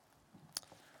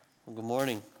Well, good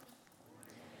morning.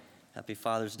 Happy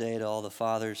Father's Day to all the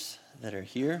fathers that are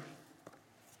here.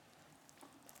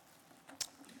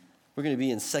 We're going to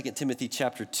be in 2 Timothy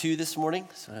chapter 2 this morning,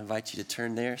 so I invite you to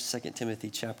turn there, 2 Timothy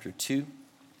chapter 2.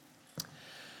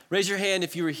 Raise your hand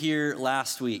if you were here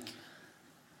last week.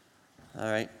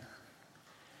 All right.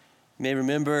 You may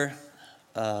remember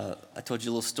I told you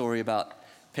a little story about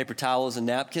paper towels and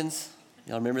napkins.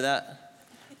 Y'all remember that?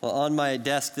 Well, on my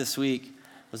desk this week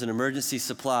was an emergency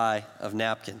supply of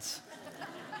napkins.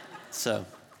 So,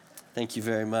 thank you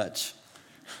very much.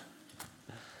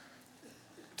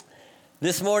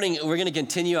 This morning, we're going to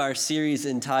continue our series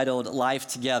entitled Life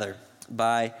Together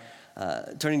by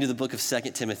turning to the book of 2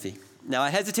 Timothy. Now, I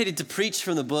hesitated to preach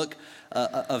from the book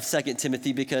of 2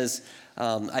 Timothy because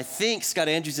I think Scott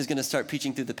Andrews is going to start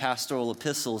preaching through the pastoral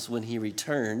epistles when he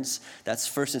returns. That's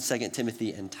 1st and 2nd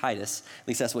Timothy and Titus. At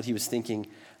least that's what he was thinking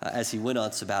as he went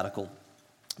on sabbatical.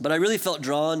 But I really felt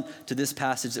drawn to this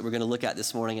passage that we're going to look at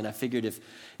this morning, and I figured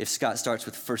if Scott starts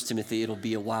with 1 Timothy, it'll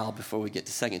be a while before we get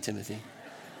to 2 Timothy.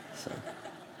 So,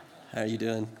 how are you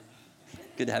doing?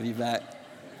 Good to have you back.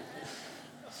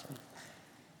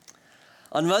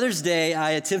 On Mother's Day,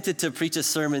 I attempted to preach a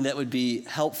sermon that would be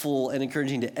helpful and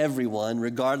encouraging to everyone,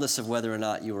 regardless of whether or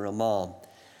not you were a mom.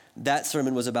 That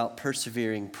sermon was about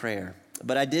persevering prayer.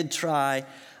 But I did try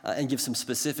and give some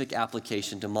specific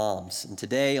application to moms. And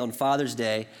today, on Father's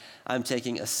Day, I'm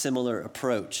taking a similar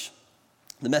approach.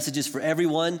 The message is for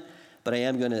everyone, but I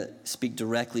am going to speak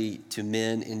directly to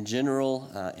men in general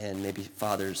and maybe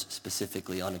fathers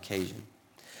specifically on occasion.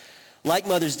 Like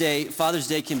Mother's Day, Father's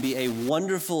Day can be a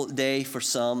wonderful day for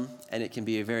some, and it can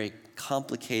be a very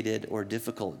complicated or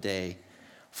difficult day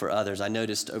for others. I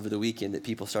noticed over the weekend that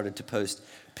people started to post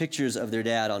pictures of their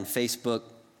dad on Facebook.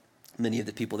 Many of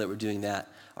the people that were doing that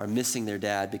are missing their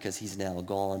dad because he's now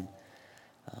gone.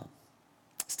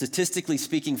 Statistically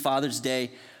speaking, Father's Day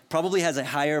probably has a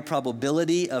higher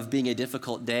probability of being a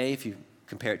difficult day if you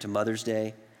compare it to Mother's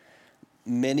Day.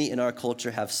 Many in our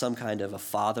culture have some kind of a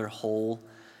father hole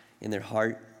in their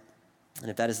heart.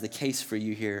 And if that is the case for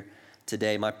you here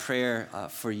today, my prayer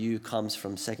for you comes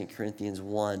from 2 Corinthians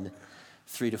 1,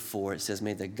 3-4. It says,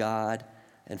 "May the God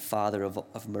and Father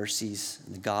of mercies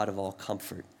and the God of all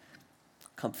comfort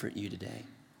you today."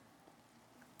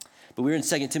 But we're in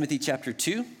 2 Timothy chapter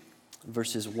 2,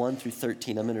 verses 1 through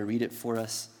 13. I'm going to read it for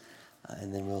us,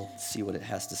 and then we'll see what it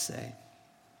has to say.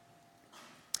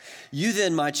 "You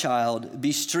then, my child,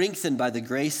 be strengthened by the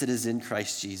grace that is in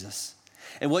Christ Jesus.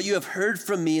 And what you have heard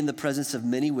from me in the presence of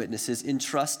many witnesses,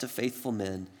 entrust to faithful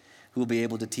men who will be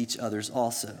able to teach others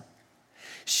also.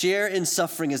 Share in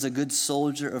suffering as a good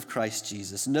soldier of Christ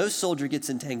Jesus. No soldier gets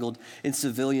entangled in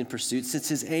civilian pursuits, since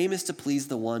his aim is to please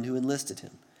the one who enlisted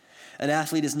him. An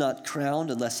athlete is not crowned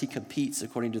unless he competes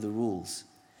according to the rules.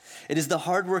 It is the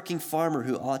hardworking farmer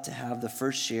who ought to have the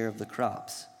first share of the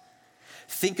crops.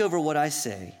 Think over what I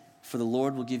say, for the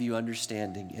Lord will give you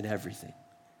understanding in everything.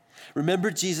 Remember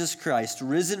Jesus Christ,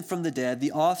 risen from the dead,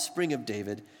 the offspring of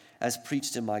David, as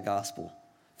preached in my gospel,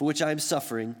 for which I am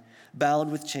suffering,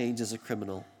 bound with chains as a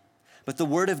criminal. But the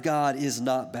word of God is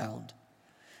not bound.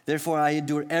 Therefore I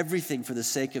endure everything for the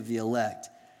sake of the elect,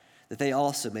 that they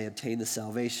also may obtain the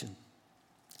salvation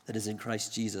that is in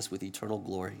Christ Jesus with eternal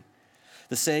glory.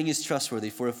 The saying is trustworthy,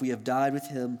 for if we have died with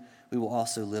him, we will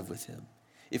also live with him.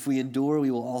 If we endure,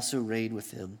 we will also reign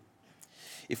with him.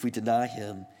 If we deny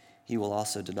him, he will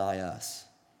also deny us.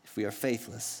 If we are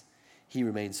faithless, he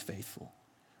remains faithful,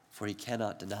 for he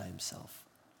cannot deny himself."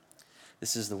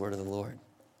 This is the word of the Lord.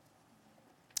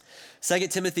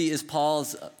 2 Timothy is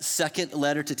Paul's second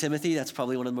letter to Timothy. That's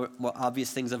probably one of the more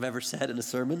obvious things I've ever said in a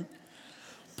sermon.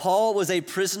 Paul was a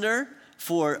prisoner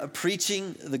for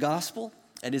preaching the gospel,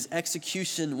 and his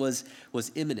execution was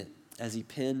imminent as he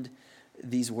penned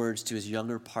these words to his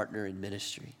younger partner in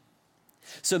ministry.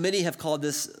 So many have called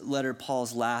this letter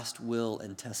Paul's last will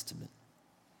and testament.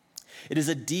 It is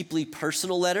a deeply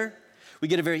personal letter. We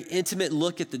get a very intimate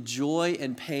look at the joy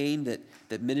and pain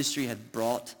that ministry had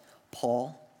brought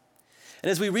Paul. And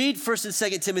as we read 1st and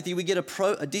 2nd Timothy, we get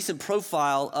a decent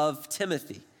profile of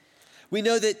Timothy. We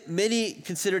know that many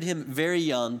considered him very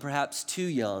young, perhaps too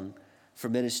young for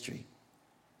ministry.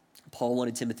 Paul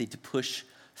wanted Timothy to push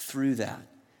through that.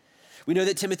 We know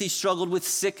that Timothy struggled with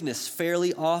sickness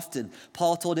fairly often.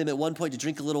 Paul told him at one point to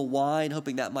drink a little wine,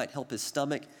 hoping that might help his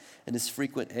stomach and his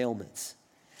frequent ailments.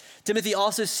 Timothy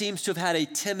also seems to have had a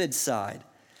timid side.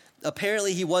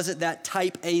 Apparently, he wasn't that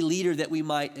type A leader that we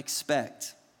might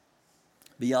expect.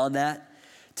 Beyond that,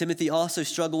 Timothy also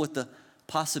struggled with the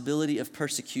possibility of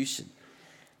persecution.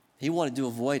 He wanted to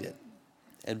avoid it.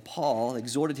 And Paul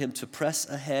exhorted him to press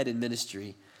ahead in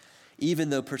ministry, even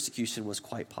though persecution was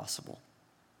quite possible.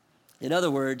 In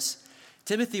other words,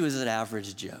 Timothy was an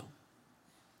average Joe.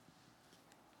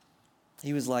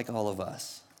 He was like all of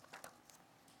us.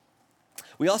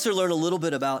 We also learn a little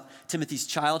bit about Timothy's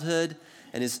childhood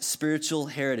and his spiritual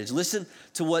heritage. Listen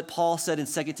to what Paul said in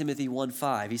 2 Timothy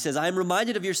 1:5. He says, I am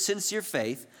reminded of your sincere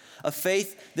faith, a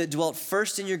faith that dwelt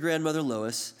first in your grandmother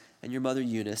Lois and your mother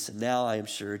Eunice, and now I am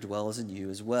sure dwells in you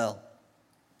as well.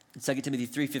 And 2 Timothy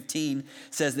 3:15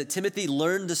 says that Timothy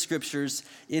learned the scriptures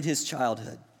in his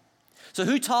childhood. So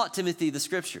who taught Timothy the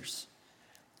scriptures?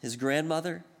 His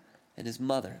grandmother and his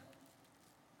mother.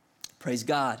 Praise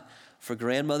God for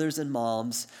grandmothers and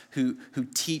moms who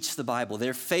teach the Bible.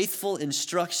 Their faithful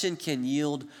instruction can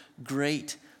yield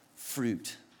great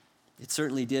fruit. It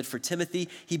certainly did for Timothy.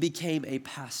 He became a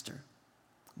pastor.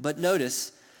 But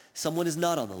notice, someone is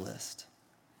not on the list.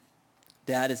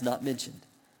 Dad is not mentioned.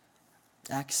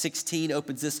 Acts 16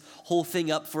 opens this whole thing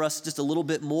up for us just a little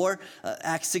bit more.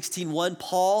 Acts 16:1,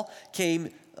 Paul came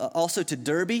also to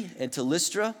Derbe and to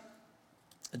Lystra.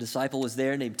 A disciple was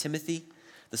there named Timothy,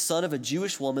 the son of a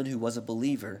Jewish woman who was a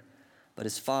believer, but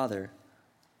his father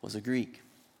was a Greek.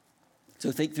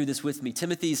 So think through this with me.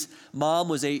 Timothy's mom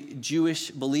was a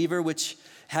Jewish believer, which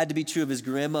had to be true of his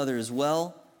grandmother as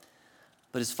well,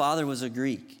 but his father was a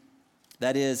Greek,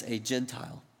 that is, a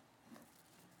Gentile.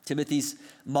 Timothy's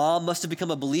mom must have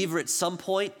become a believer at some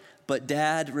point, but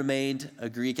dad remained a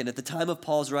Greek. And at the time of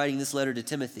Paul's writing this letter to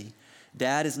Timothy,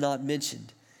 dad is not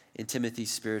mentioned in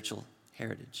Timothy's spiritual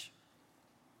heritage.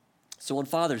 So on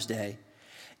Father's Day,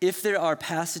 if there are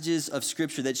passages of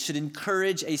Scripture that should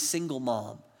encourage a single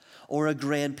mom or a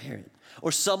grandparent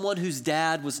or someone whose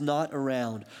dad was not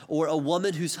around or a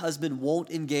woman whose husband won't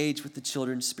engage with the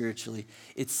children spiritually,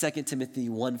 it's 2 Timothy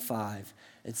 1:5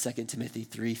 and 2 Timothy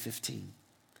 3:15.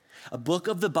 A book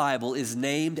of the Bible is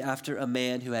named after a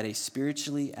man who had a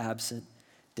spiritually absent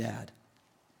dad.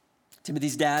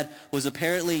 Timothy's dad was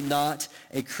apparently not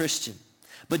a Christian,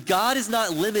 but God is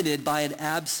not limited by an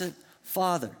absent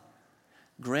father.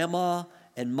 Grandma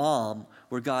and mom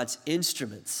were God's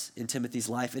instruments in Timothy's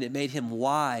life, and it made him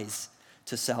wise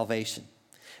to salvation.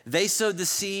 They sowed the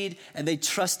seed, and they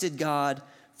trusted God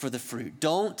for the fruit.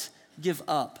 Don't give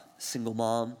up, single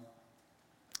mom.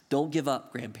 Don't give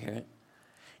up, grandparent.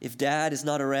 If dad is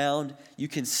not around, you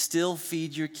can still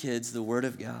feed your kids the Word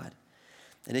of God,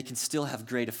 and it can still have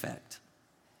great effect.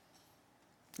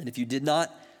 And if you did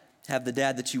not have the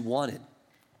dad that you wanted,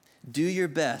 do your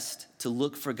best to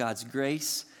look for God's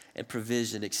grace and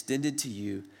provision extended to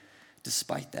you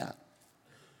despite that.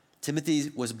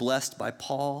 Timothy was blessed by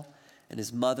Paul and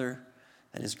his mother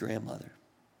and his grandmother.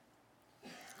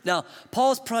 Now,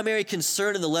 Paul's primary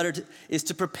concern in the letter is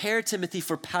to prepare Timothy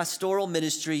for pastoral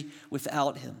ministry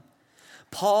without him.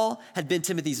 Paul had been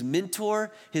Timothy's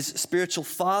mentor, his spiritual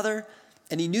father,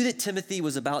 and he knew that Timothy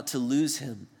was about to lose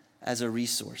him as a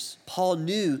resource. Paul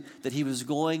knew that he was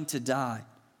going to die,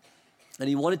 and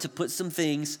he wanted to put some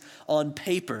things on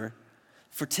paper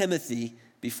for Timothy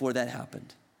before that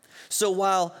happened. So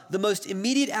while the most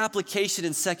immediate application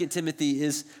in 2 Timothy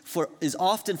is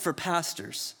often for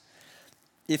pastors,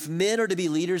 if men are to be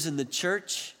leaders in the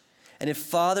church, and if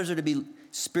fathers are to be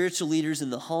spiritual leaders in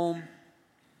the home,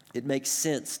 it makes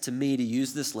sense to me to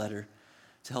use this letter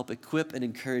to help equip and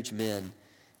encourage men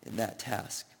in that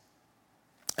task.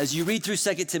 As you read through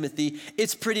 2 Timothy,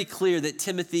 it's pretty clear that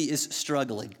Timothy is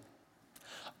struggling.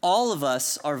 All of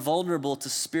us are vulnerable to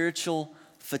spiritual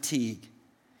fatigue.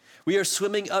 We are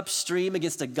swimming upstream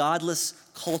against a godless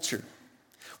culture.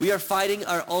 We are fighting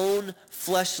our own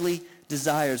fleshly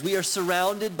desires. We are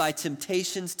surrounded by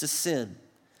temptations to sin.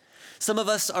 Some of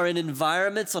us are in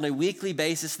environments on a weekly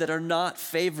basis that are not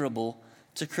favorable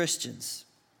to Christians.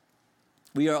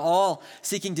 We are all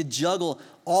seeking to juggle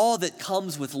all that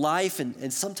comes with life,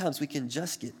 and sometimes we can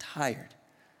just get tired.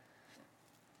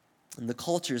 And the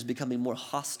culture is becoming more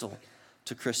hostile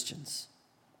to Christians.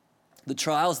 The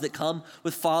trials that come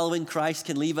with following Christ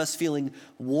can leave us feeling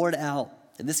worn out,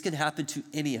 and this can happen to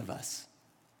any of us.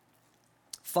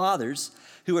 Fathers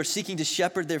who are seeking to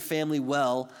shepherd their family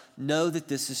well know that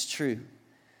this is true.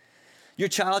 Your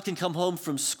child can come home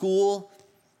from school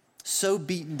so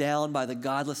beaten down by the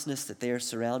godlessness that they are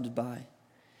surrounded by.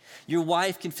 Your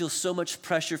wife can feel so much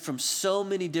pressure from so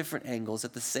many different angles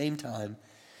at the same time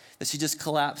that she just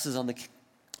collapses on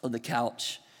the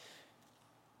couch.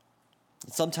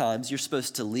 And sometimes you're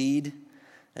supposed to lead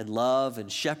and love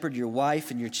and shepherd your wife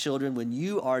and your children when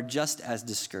you are just as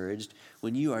discouraged,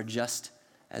 when you are just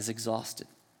as exhausted.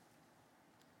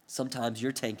 Sometimes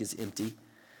your tank is empty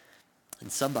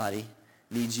and somebody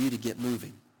needs you to get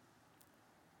moving.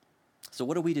 So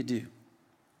what are we to do?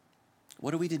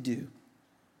 What are we to do?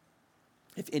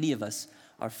 if any of us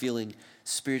are feeling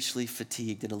spiritually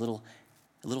fatigued and a little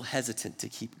hesitant to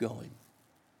keep going.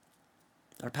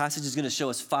 Our passage is going to show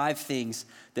us 5 things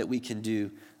that we can do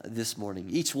this morning.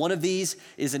 Each one of these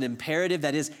is an imperative.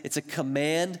 That is, it's a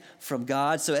command from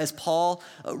God. So as Paul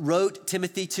wrote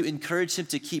Timothy to encourage him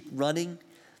to keep running,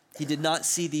 he did not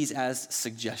see these as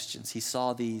suggestions. He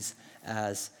saw these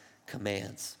as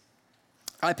commands.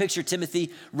 I picture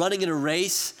Timothy running in a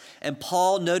race and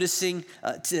Paul noticing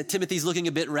Timothy's looking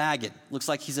a bit ragged. Looks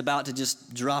like he's about to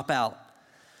just drop out.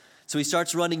 So he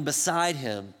starts running beside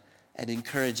him and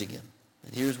encouraging him.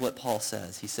 And here's what Paul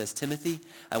says. He says, Timothy,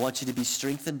 I want you to be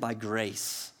strengthened by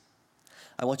grace.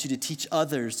 I want you to teach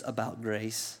others about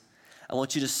grace. I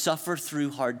want you to suffer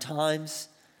through hard times.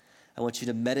 I want you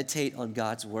to meditate on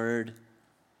God's word.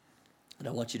 And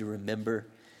I want you to remember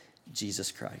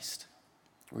Jesus Christ.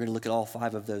 We're going to look at all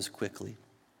 5 of those quickly.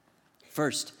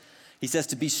 First, he says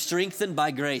to be strengthened by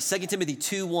grace. 2 Timothy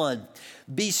 2:1.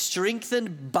 Be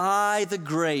strengthened by the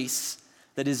grace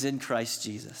that is in Christ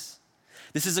Jesus.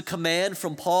 This is a command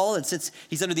from Paul, and since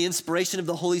he's under the inspiration of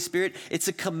the Holy Spirit, it's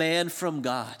a command from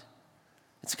God.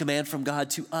 It's a command from God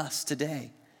to us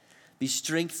today. Be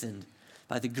strengthened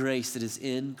by the grace that is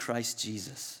in Christ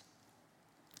Jesus.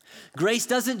 Grace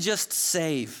doesn't just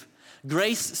save.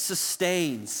 Grace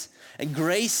sustains, and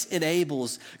grace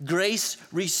enables. Grace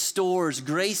restores.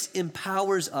 Grace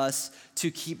empowers us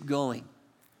to keep going.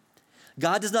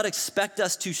 God does not expect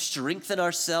us to strengthen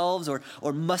ourselves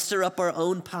or muster up our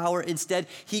own power. Instead,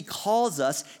 he calls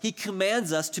us, he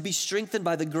commands us to be strengthened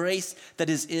by the grace that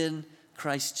is in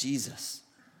Christ Jesus.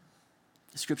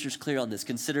 The scripture is clear on this.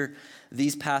 Consider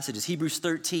these passages. Hebrews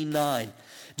 13:9.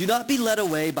 Do not be led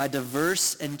away by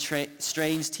diverse and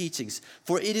strange teachings,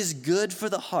 for it is good for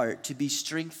the heart to be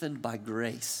strengthened by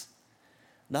grace,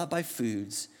 not by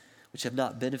foods which have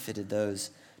not benefited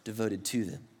those devoted to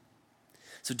them.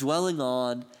 So dwelling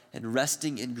on and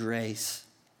resting in grace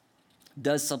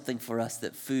does something for us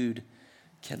that food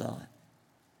cannot.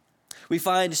 We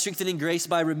find strengthening grace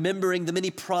by remembering the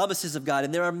many promises of God,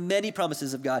 and there are many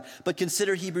promises of God, but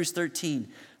consider Hebrews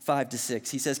 13:5-6.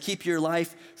 He says, keep your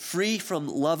life free from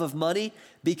love of money,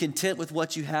 be content with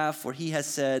what you have, for he has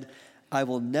said, I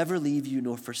will never leave you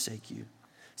nor forsake you.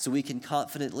 So we can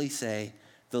confidently say,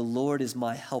 the Lord is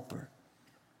my helper.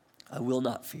 I will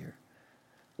not fear.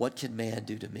 What can man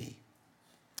do to me?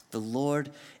 The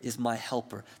Lord is my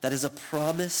helper. That is a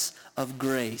promise of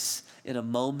grace in a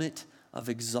moment of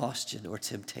exhaustion or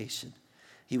temptation.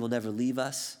 He will never leave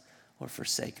us or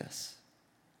forsake us.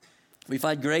 We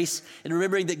find grace in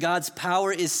remembering that God's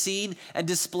power is seen and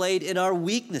displayed in our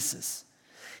weaknesses.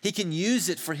 He can use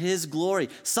it for his glory.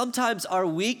 Sometimes our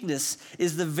weakness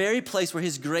is the very place where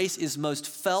his grace is most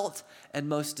felt and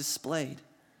most displayed.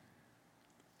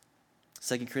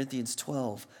 2 Corinthians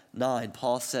 12:9,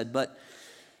 Paul said, but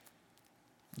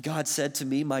God said to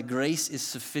me, my grace is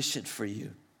sufficient for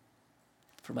you,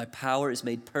 for my power is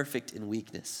made perfect in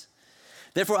weakness.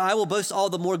 Therefore, I will boast all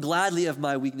the more gladly of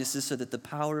my weaknesses so that the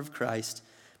power of Christ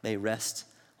may rest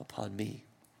upon me.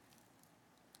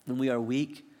 When we are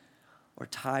weak or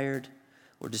tired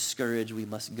or discouraged, we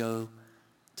must go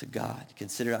to God.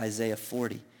 Consider Isaiah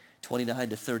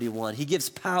 40:29-31. He gives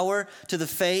power to the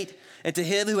faint, and to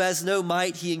him who has no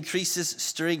might, he increases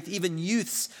strength. Even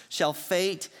youths shall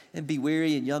faint and be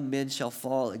weary, and young men shall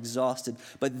fall exhausted.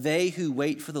 But they who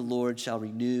wait for the Lord shall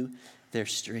renew their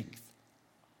strength.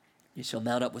 They shall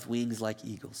mount up with wings like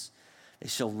eagles. They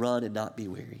shall run and not be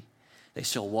weary. They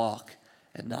shall walk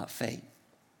and not faint.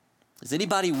 Is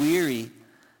anybody weary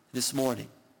this morning?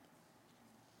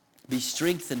 Be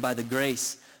strengthened by the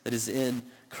grace that is in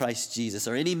Christ Jesus.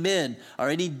 Are any men, are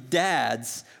any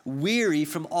dads weary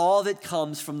from all that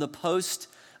comes from the post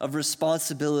of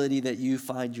responsibility that you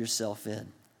find yourself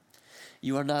in?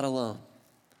 You are not alone.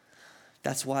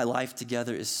 That's why life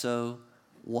together is so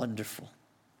wonderful.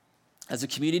 As a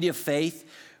community of faith,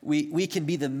 we can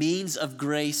be the means of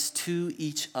grace to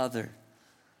each other.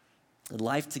 And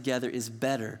life together is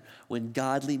better when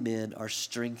godly men are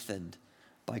strengthened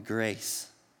by grace.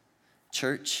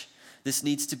 Church, this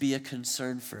needs to be a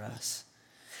concern for us.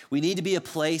 We need to be a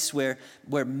place where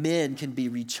men can be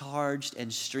recharged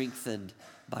and strengthened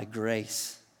by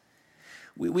grace.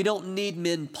 We don't need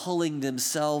men pulling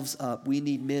themselves up. We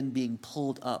need men being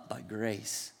pulled up by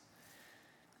grace.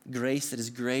 Grace that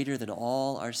is greater than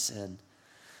all our sin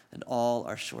and all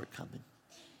our shortcoming.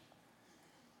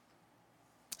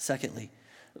 Secondly,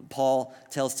 Paul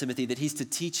tells Timothy that he's to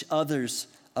teach others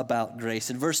about grace.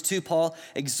 In verse 2, Paul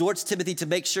exhorts Timothy to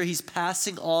make sure he's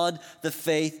passing on the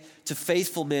faith to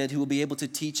faithful men who will be able to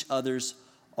teach others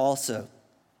also.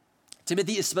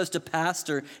 Timothy is supposed to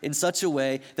pastor in such a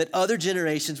way that other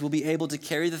generations will be able to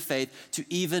carry the faith to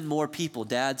even more people.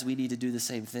 Dads, we need to do the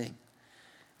same thing.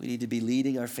 We need to be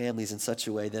leading our families in such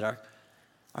a way that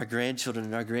our grandchildren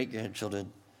and our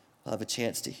great-grandchildren will have a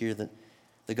chance to hear the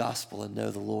gospel and know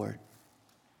the Lord.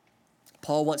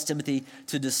 Paul wants Timothy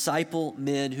to disciple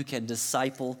men who can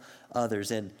disciple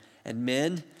others. And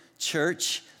men,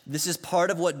 church, this is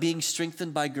part of what being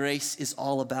strengthened by grace is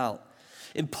all about.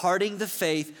 Imparting the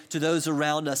faith to those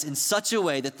around us in such a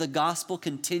way that the gospel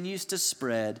continues to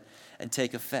spread and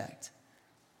take effect.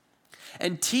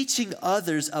 And teaching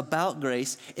others about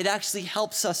grace, it actually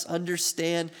helps us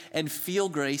understand and feel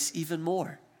grace even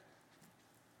more.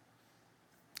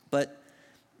 But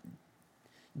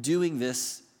doing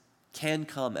this can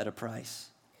come at a price.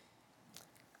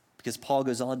 Because Paul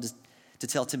goes on to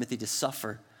tell Timothy to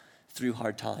suffer through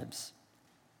hard times.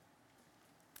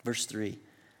 Verse 3.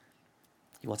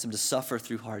 He wants him to suffer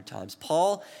through hard times.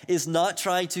 Paul is not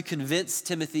trying to convince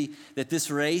Timothy that this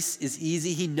race is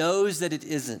easy. He knows that it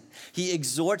isn't. He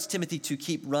exhorts Timothy to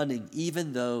keep running,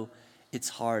 even though it's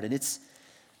hard. And it's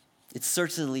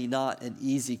certainly not an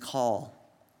easy call,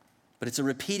 but it's a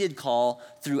repeated call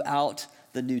throughout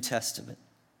the New Testament.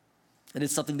 And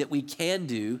it's something that we can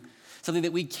do,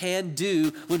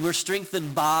 when we're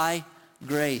strengthened by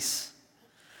grace.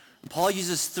 Paul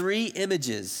uses 3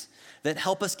 images that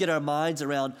help us get our minds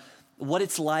around what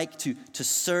it's like to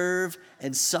serve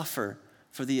and suffer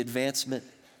for the advancement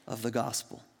of the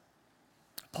gospel.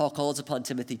 Paul calls upon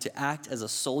Timothy to act as a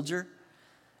soldier,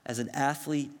 as an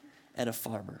athlete, and a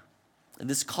farmer. And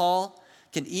this call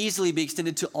can easily be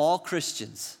extended to all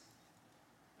Christians.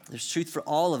 There's truth for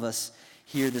all of us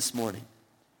here this morning.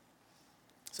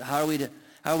 So how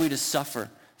are we to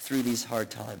suffer through these hard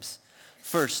times?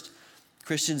 First,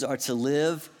 Christians are to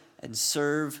live and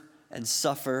serve and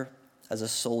suffer as a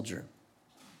soldier.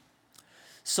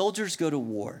 Soldiers go to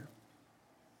war.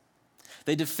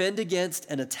 They defend against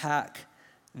and attack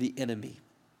the enemy.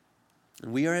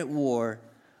 And we are at war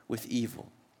with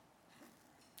evil.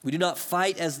 We do not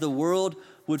fight as the world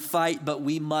would fight, but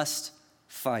we must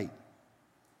fight.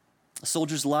 A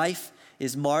soldier's life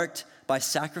is marked by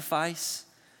sacrifice,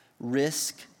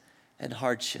 risk, and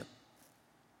hardship.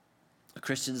 A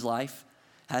Christian's life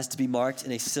has to be marked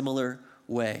in a similar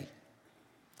way.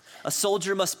 A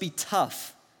soldier must be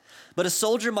tough, but a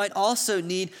soldier might also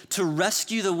need to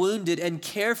rescue the wounded and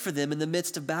care for them in the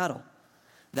midst of battle.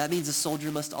 That means a soldier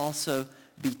must also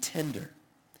be tender.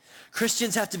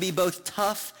 Christians have to be both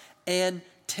tough and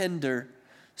tender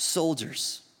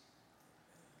soldiers.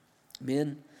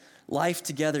 Men, life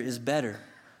together is better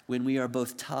when we are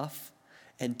both tough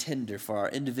and tender for our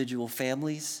individual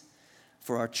families,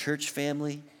 for our church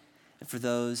family, and for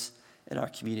those in our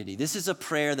community. This is a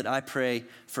prayer that I pray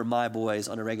for my boys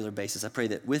on a regular basis. I pray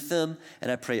that with them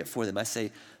and I pray it for them. I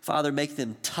say, Father, make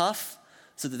them tough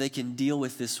so that they can deal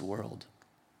with this world.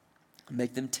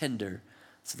 Make them tender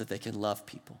so that they can love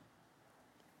people.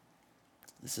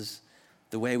 This is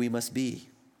the way we must be.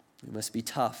 We must be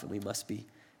tough and we must be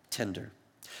tender.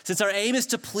 Since our aim is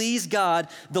to please God,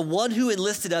 the one who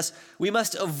enlisted us, we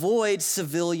must avoid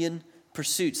civilian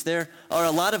pursuits. There are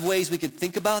a lot of ways we could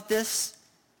think about this.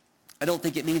 I don't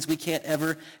think it means we can't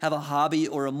ever have a hobby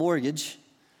or a mortgage.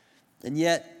 And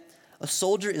yet, a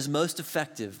soldier is most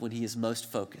effective when he is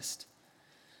most focused.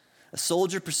 A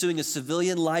soldier pursuing a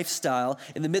civilian lifestyle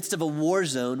in the midst of a war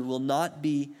zone will not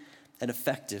be an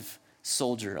effective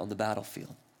soldier on the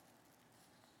battlefield.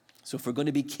 So if we're going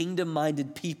to be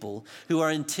kingdom-minded people who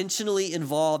are intentionally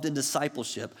involved in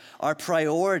discipleship, our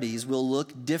priorities will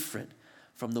look different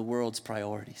from the world's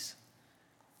priorities.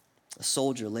 A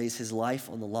soldier lays his life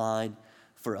on the line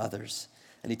for others,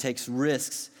 and he takes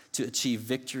risks to achieve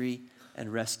victory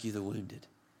and rescue the wounded.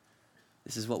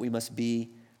 This is what we must be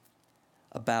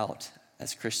about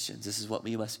as Christians. This is what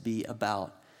we must be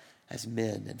about as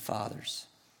men and fathers.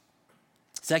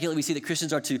 Secondly, we see that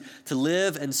Christians are to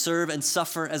live and serve and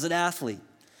suffer as an athlete.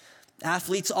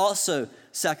 Athletes also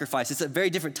sacrifice. It's a very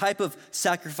different type of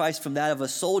sacrifice from that of a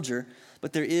soldier,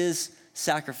 but there is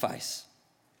sacrifice.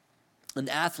 An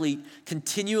athlete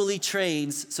continually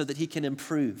trains so that he can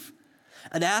improve.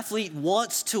 An athlete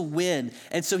wants to win,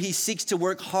 and so he seeks to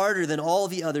work harder than all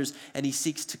the others, and he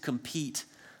seeks to compete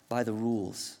by the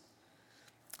rules.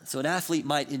 So an athlete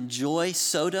might enjoy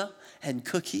soda and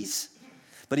cookies,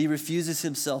 but he refuses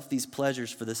himself these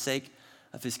pleasures for the sake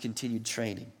of his continued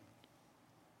training.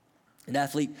 An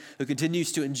athlete who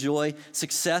continues to enjoy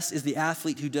success is the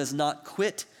athlete who does not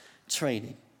quit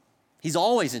training. He's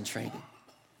always in training.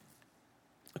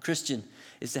 A Christian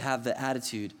is to have the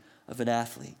attitude of an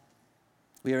athlete.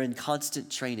 We are in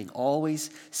constant training, always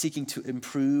seeking to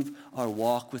improve our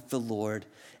walk with the Lord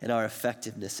and our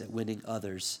effectiveness at winning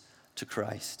others to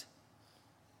Christ.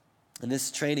 In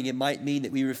this training, it might mean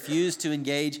that we refuse to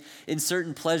engage in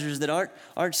certain pleasures that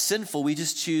aren't sinful. We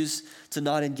just choose to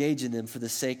not engage in them for the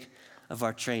sake of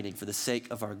our training, for the sake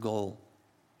of our goal.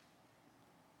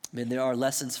 Man, there are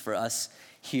lessons for us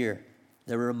here.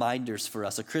 There are reminders for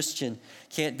us. A Christian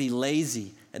can't be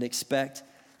lazy and expect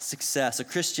success. A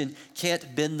Christian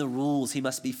can't bend the rules. He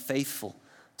must be faithful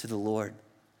to the Lord.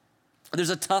 There's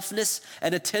a toughness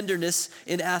and a tenderness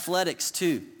in athletics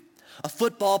too. A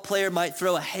football player might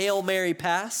throw a Hail Mary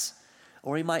pass,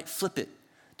 or he might flip it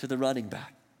to the running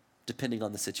back, depending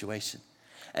on the situation.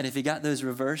 And if he got those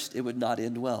reversed, it would not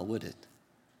end well, would it?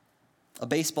 A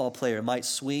baseball player might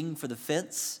swing for the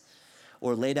fence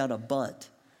or lay down a bunt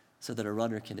so that a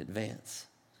runner can advance.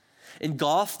 In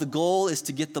golf, the goal is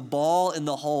to get the ball in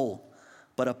the hole,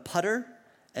 but a putter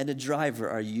and a driver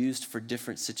are used for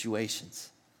different situations.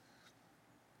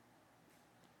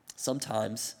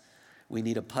 Sometimes we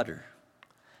need a putter,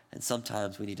 and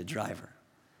sometimes we need a driver,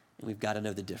 and we've got to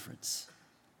know the difference.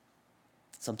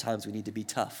 Sometimes we need to be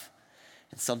tough,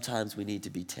 and sometimes we need to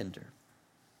be tender.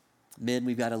 Men,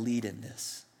 we've got to lead in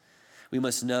this. We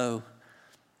must know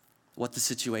what the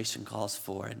situation calls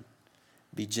for and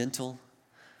be gentle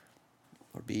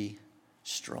or be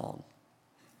strong.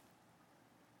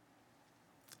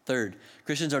 Third,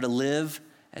 Christians are to live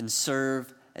and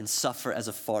serve and suffer as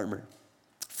a farmer.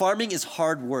 Farming is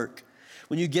hard work.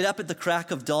 When you get up at the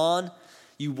crack of dawn,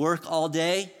 you work all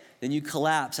day, then you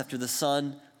collapse after the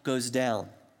sun goes down.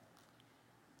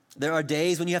 There are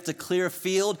days when you have to clear a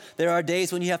field. There are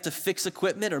days when you have to fix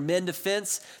equipment or mend a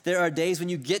fence. There are days when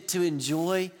you get to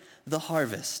enjoy the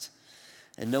harvest.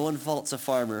 And no one faults a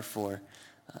farmer for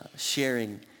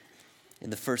sharing in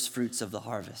the first fruits of the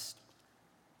harvest.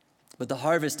 But the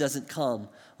harvest doesn't come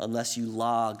unless you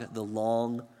log the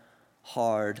long,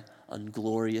 hard,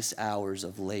 unglorious hours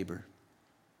of labor.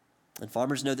 And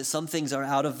farmers know that some things are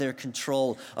out of their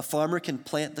control. A farmer can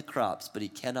plant the crops, but he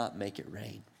cannot make it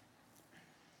rain.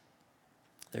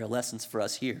 There are lessons for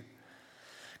us here.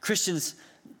 Christians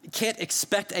can't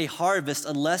expect a harvest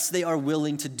unless they are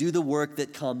willing to do the work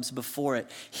that comes before it.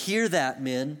 Hear that,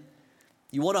 men.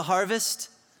 You want a harvest?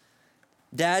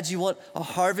 Dads, you want a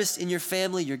harvest in your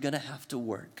family? You're going to have to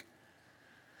work.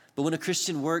 But when a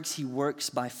Christian works, he works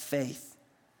by faith,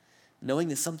 knowing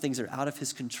that some things are out of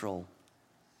his control.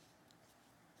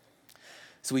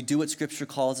 So we do what Scripture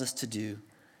calls us to do,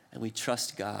 and we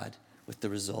trust God with the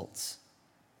results.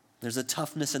 There's a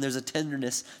toughness and there's a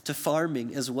tenderness to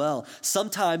farming as well.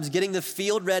 Sometimes getting the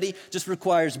field ready just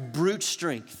requires brute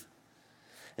strength.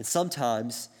 And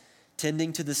sometimes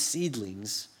tending to the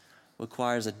seedlings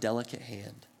requires a delicate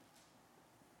hand.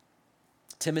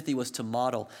 Timothy was to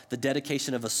model the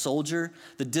dedication of a soldier,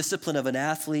 the discipline of an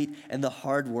athlete, and the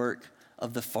hard work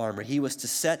of the farmer. He was to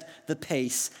set the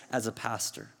pace as a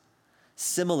pastor.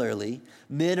 Similarly,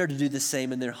 men are to do the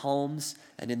same in their homes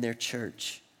and in their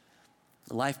church.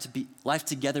 Life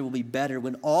together will be better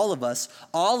when all of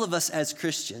us as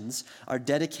Christians are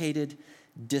dedicated,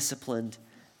 disciplined,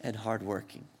 and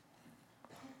hardworking.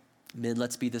 Men,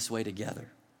 let's be this way together.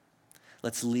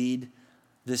 Let's lead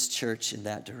this church in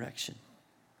that direction.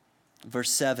 Verse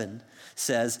 7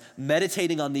 says,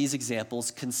 meditating on these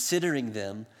examples, considering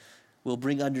them, will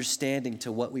bring understanding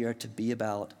to what we are to be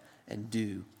about and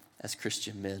do as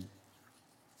Christian men.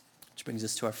 Which brings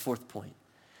us to our fourth point.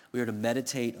 We are to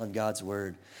meditate on God's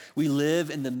word. We live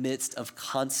in the midst of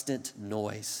constant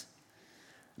noise.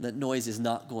 And that noise is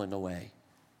not going away.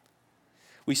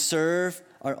 We serve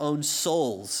our own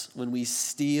souls when we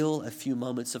steal a few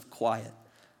moments of quiet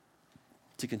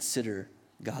to consider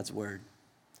God's word.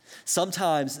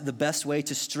 Sometimes the best way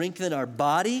to strengthen our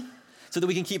body so that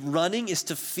we can keep running is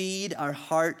to feed our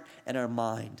heart and our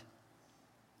mind.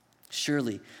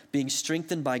 Surely, being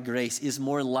strengthened by grace is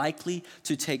more likely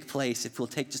to take place if we'll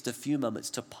take just a few moments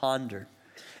to ponder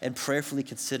and prayerfully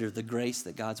consider the grace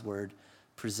that God's word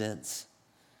presents.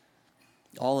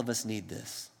 All of us need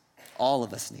this. All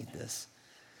of us need this.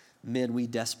 Men, we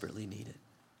desperately need it.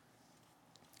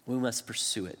 We must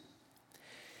pursue it.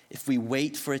 If we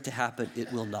wait for it to happen,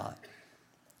 it will not.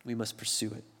 We must pursue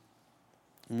it.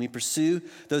 When we pursue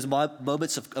those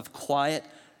moments of quiet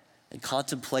and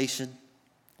contemplation,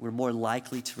 we're more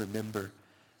likely to remember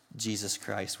Jesus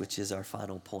Christ, which is our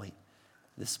final point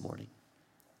this morning.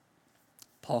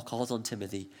 Paul calls on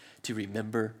Timothy to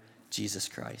remember Jesus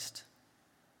Christ.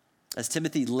 As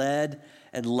Timothy led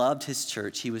and loved his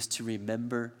church, he was to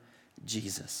remember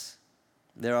Jesus.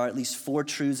 There are at least 4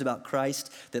 truths about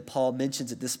Christ that Paul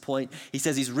mentions at this point. He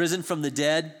says he's risen from the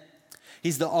dead.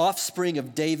 He's the offspring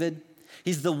of David.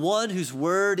 He's the one whose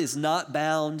word is not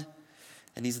bound,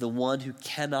 and he's the one who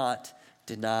cannot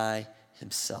deny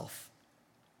himself.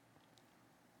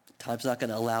 Time's not going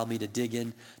to allow me to dig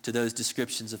into those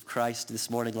descriptions of Christ this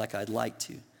morning like I'd like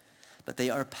to, but they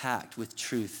are packed with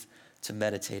truth to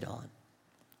meditate on.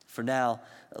 For now,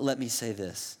 let me say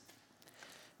this.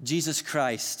 Jesus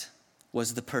Christ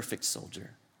was the perfect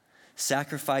soldier,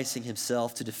 sacrificing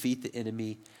himself to defeat the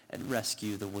enemy and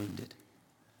rescue the wounded.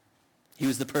 He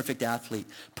was the perfect athlete,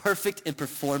 perfect in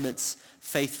performance,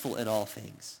 faithful in all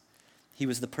things. He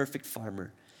was the perfect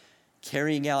farmer,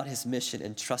 carrying out his mission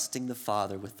and trusting the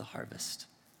Father with the harvest.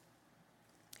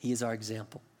 He is our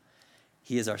example.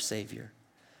 He is our Savior.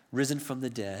 Risen from the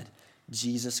dead,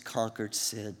 Jesus conquered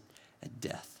sin and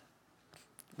death.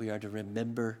 We are to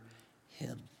remember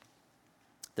him.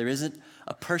 There isn't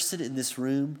a person in this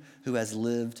room who has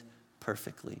lived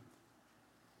perfectly.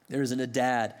 There isn't a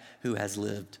dad who has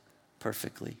lived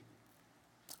perfectly.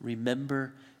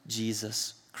 Remember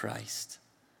Jesus Christ.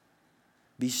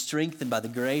 Be strengthened by the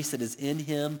grace that is in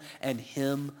him and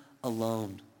him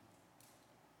alone.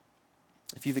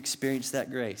 If you've experienced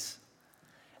that grace,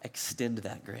 extend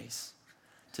that grace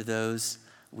to those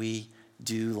we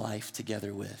do life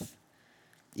together with,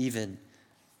 even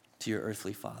to your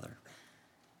earthly father.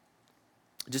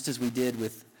 Just as we did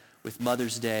with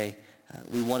Mother's Day,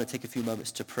 we want to take a few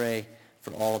moments to pray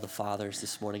for all the fathers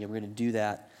this morning, and we're going to do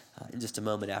that in just a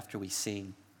moment after we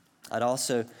sing. I'd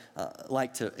also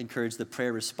like to encourage the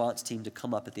prayer response team to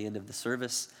come up at the end of the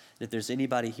service. And if there's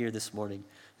anybody here this morning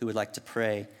who would like to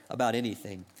pray about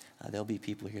anything, there'll be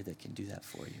people here that can do that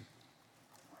for you.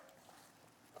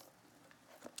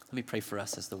 Let me pray for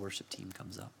us as the worship team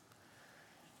comes up.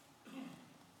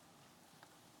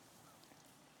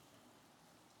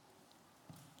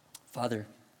 Father,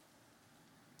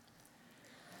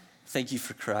 thank you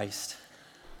for Christ,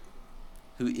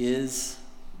 who is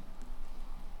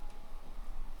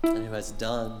and who has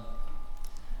done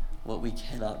what we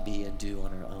cannot be and do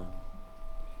on our own.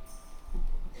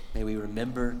 May we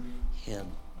remember him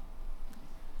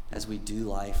as we do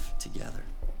life together.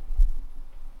 I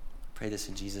pray this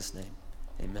in Jesus' name.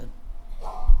 Amen.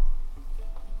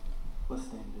 Let's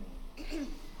stand.